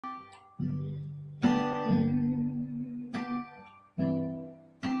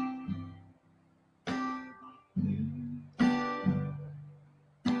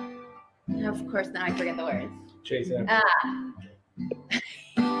course, then I forget the words. Chase it.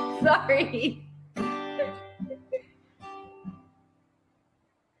 Sorry.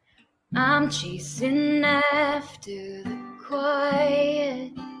 I'm chasing after the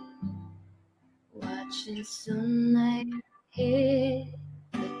quiet, watching sunlight hit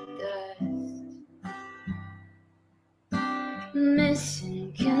the dust,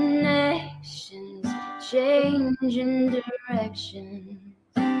 missing connections, changing directions,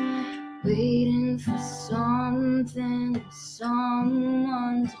 waiting for something,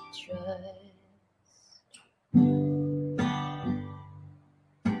 someone to trust.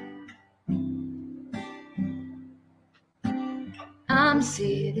 I'm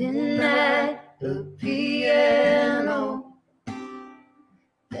sitting at a piano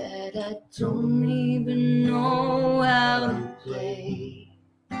that I don't even know how to play.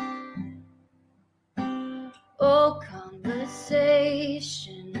 Oh,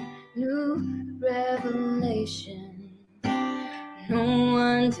 conversation, new revelation. No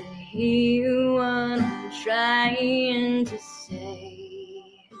one to hear what I'm trying to say.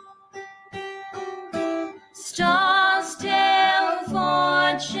 Stars tell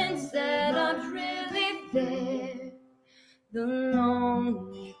fortunes that aren't really there. The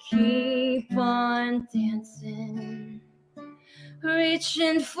lonely keep on dancing,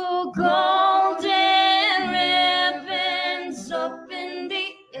 reaching for golden ribbons up in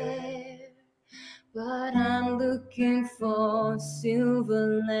the air. But I'm looking for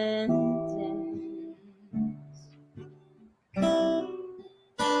silver lanterns.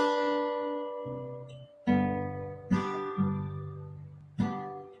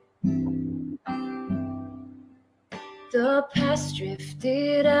 The past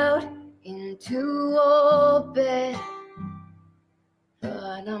drifted out into orbit,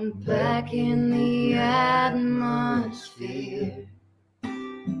 but I'm back in the atmosphere.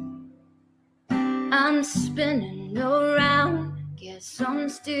 I'm spinning around, guess I'm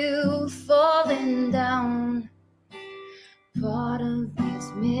still falling down. Part of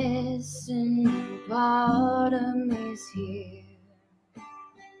me's missing, and part of me's here.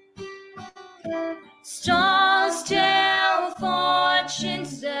 Stars tell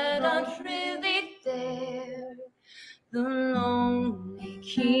fortunes that aren't really there. The lonely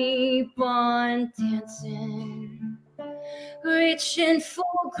keep on dancing, reaching for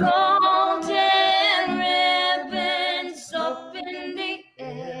golden ribbons up in the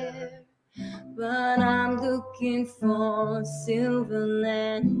air. But I'm looking for silver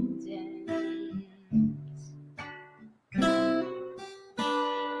lanterns.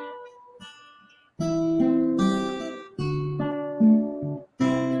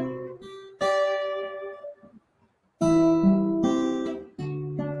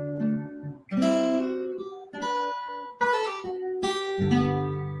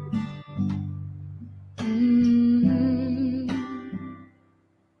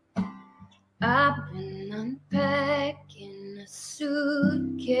 I've been unpacking a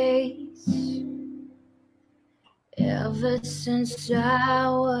suitcase ever since I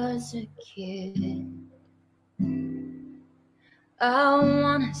was a kid. I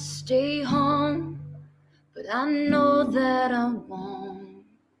wanna stay home, but I know that I won't.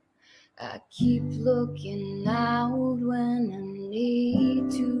 I keep looking out when I need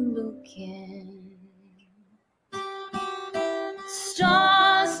to look in.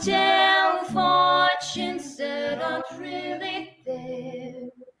 Stars tell fortunes that aren't really there.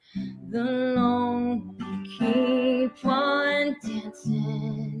 The lonely keep on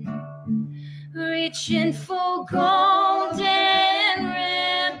dancing, reaching for golden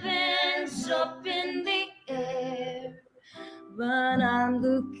ribbons up in the air. But I'm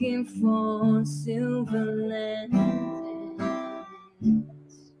looking for silver lanterns.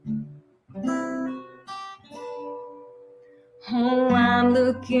 Oh, I'm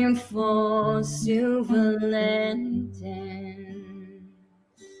looking for silver lanterns.